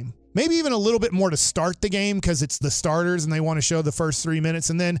start the game. Maybe even a little bit more to start the game because it's the starters and they want to show the first 3 minutes.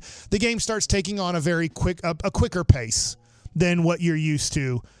 And then the game starts taking on a quicker pace than what you're used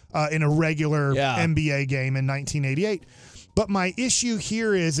to in a regular NBA game in 1988. But my issue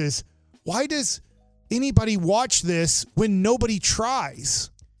here is why does anybody watch this when nobody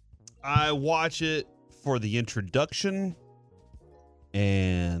tries? I watch it for the introduction,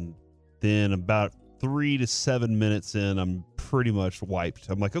 and then about 3 to 7 minutes in, I'm pretty much wiped.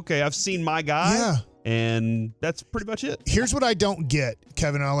 I'm like, okay, I've seen my guy, and that's pretty much it. Here's what I don't get,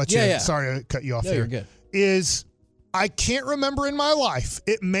 Kevin. I'll let you. Yeah. Sorry to cut you off here. You're good. Is I can't remember in my life.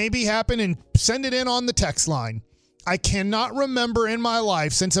 It maybe happened, and send it in on the text line. I cannot remember in my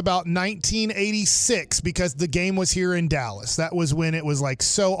life since about 1986 because the game was here in Dallas. That was when it was like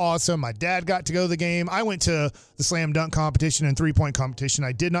so awesome. My dad got to go to the game. I went to the slam dunk competition and three-point competition.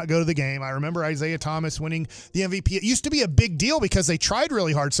 I did not go to the game. I remember Isaiah Thomas winning the MVP. It used to be a big deal because they tried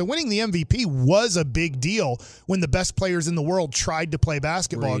really hard. So winning the MVP was a big deal when the best players in the world tried to play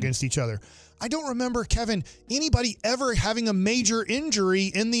basketball against each other. I don't remember, Kevin, anybody ever having a major injury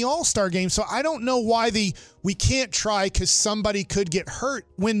in the All-Star game. So I don't know why we can't try because somebody could get hurt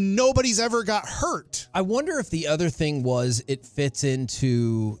when nobody's ever got hurt. I wonder if the other thing was it fits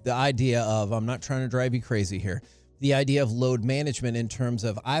into the idea of, I'm not trying to drive you crazy here, the idea of load management in terms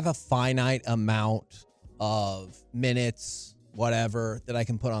of I have a finite amount of minutes, whatever, that I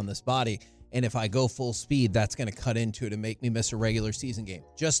can put on this body. And if I go full speed, that's going to cut into it and make me miss a regular season game.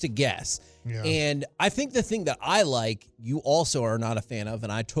 Just a guess. Yeah. And I think the thing that I like, you also are not a fan of,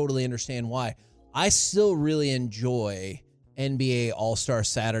 and I totally understand why. I still really enjoy NBA All-Star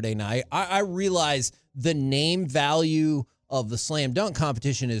Saturday night. I realize the name value of the slam dunk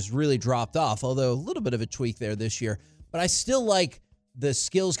competition has really dropped off, although a little bit of a tweak there this year. But I still like the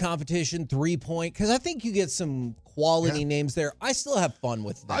skills competition, 3-point, because I think you get some quality names there. I still have fun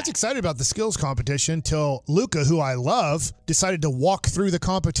with that. I was excited about the skills competition till Luka, who I love, decided to walk through the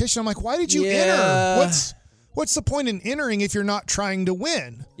competition. I'm like, why did you enter? What's the point in entering if you're not trying to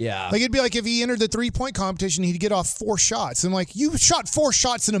win? Yeah. Like, it'd be like if he entered the 3-point competition, he'd get off 4 shots. And like, you shot 4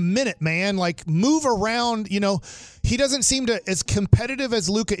 shots in a minute, man. Like, move around. You know, he doesn't seem to, as competitive as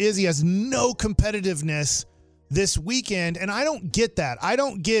Luka is, he has no competitiveness this weekend, and I don't get that. I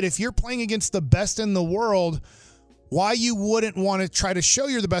don't get if you're playing against the best in the world, why you wouldn't want to try to show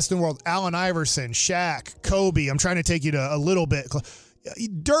you're the best in the world. Allen Iverson, Shaq, Kobe. I'm trying to take you to a little bit.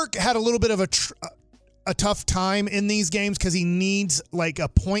 Dirk had a little bit of a tough time in these games because he needs like a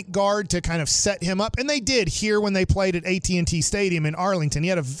point guard to kind of set him up, and they did here when they played at AT&T Stadium in Arlington. He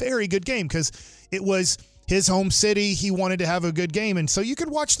had a very good game because it was his home city. He wanted to have a good game, and so you could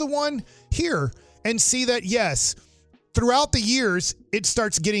watch the one here and see that, yes, throughout the years, it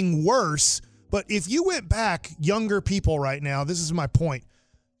starts getting worse. But if you went back, younger people right now, this is my point,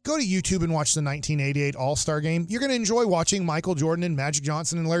 go to YouTube and watch the 1988 All-Star Game. You're going to enjoy watching Michael Jordan and Magic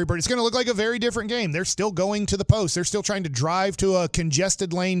Johnson and Larry Bird. It's going to look like a very different game. They're still going to the post. They're still trying to drive to a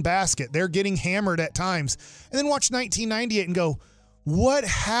congested lane basket. They're getting hammered at times. And then watch 1998 and go, what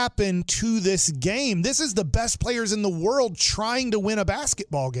happened to this game? This is the best players in the world trying to win a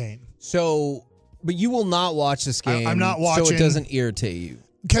basketball game. So... But you will not watch this game. I'm not watching. So it doesn't irritate you.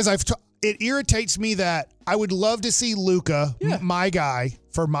 Because it irritates me that I would love to see Luka, my guy,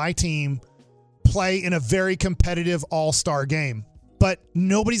 for my team, play in a very competitive all-star game. But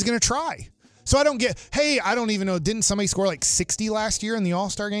nobody's going to try. So I don't get, hey, I don't even know, didn't somebody score like 60 last year in the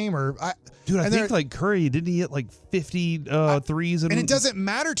all-star game? I think like Curry, didn't he hit like 50 threes? And it doesn't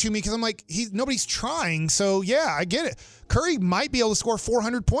matter to me because I'm like, nobody's trying. So, yeah, I get it. Curry might be able to score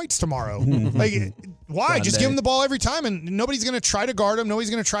 400 points tomorrow. Like, why? Sunday. Just give him the ball every time, and nobody's going to try to guard him. Nobody's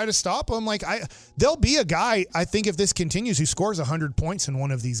going to try to stop him. Like, there'll be a guy, I think, if this continues, who scores 100 points in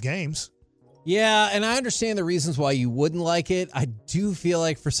one of these games. Yeah, and I understand the reasons why you wouldn't like it. I do feel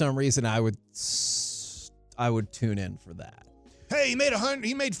like for some reason I would tune in for that. Hey,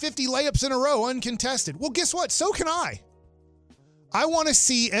 he made 50 layups in a row uncontested. Well, guess what? So can I. I want to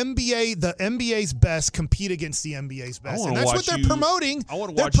see the NBA's best compete against the NBA's best. And that's what they're promoting. I want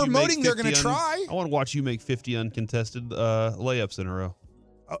to they're watch promoting they're going to try. I want to watch you make 50 uncontested layups in a row.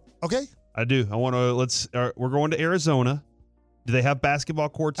 Okay. I do. I want to we're going to Arizona. Do they have basketball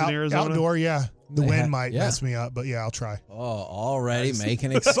courts in Arizona? Outdoor, yeah. The wind might mess me up, but yeah, I'll try. Oh, already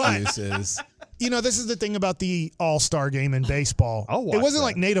making excuses. You know, this is the thing about the All-Star game in baseball. It wasn't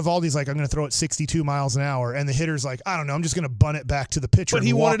like Nate Eovaldi's like, I'm going to throw it 62 miles an hour, and the hitter's like, I don't know, I'm just going to bunt it back to the pitcher. But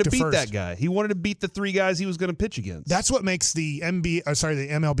he wanted to beat that guy. He wanted to beat the 3 guys he was going to pitch against. That's what makes the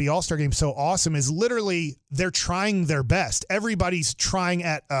MLB All-Star game so awesome is literally they're trying their best. Everybody's trying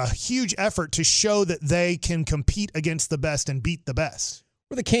at a huge effort to show that they can compete against the best and beat the best.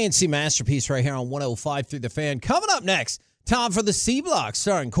 We're the K&C Masterpiece right here on 105 through the Fan. Coming up next, time for the C Block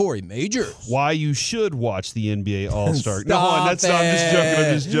starring Corey Majors. Why you should watch the NBA All-Star. I'm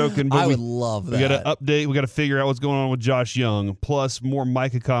just joking. But I would love that. We got to update. We got to figure out what's going on with Josh Young, plus more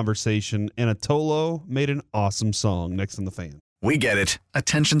Micah conversation. And Atolo made an awesome song next on the Fan. We get it.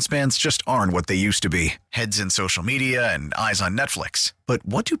 Attention spans just aren't what they used to be. Heads in social media and eyes on Netflix. But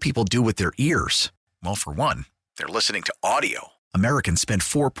what do people do with their ears? Well, for one, they're listening to audio. Americans spend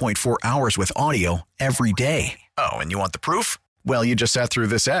 4.4 hours with audio every day. Oh, and you want the proof? Well, you just sat through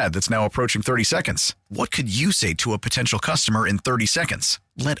this ad that's now approaching 30 seconds. What could you say to a potential customer in 30 seconds?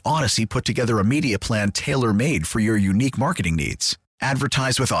 Let Odyssey put together a media plan tailor-made for your unique marketing needs.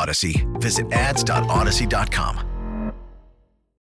 Advertise with Odyssey. Visit ads.odyssey.com.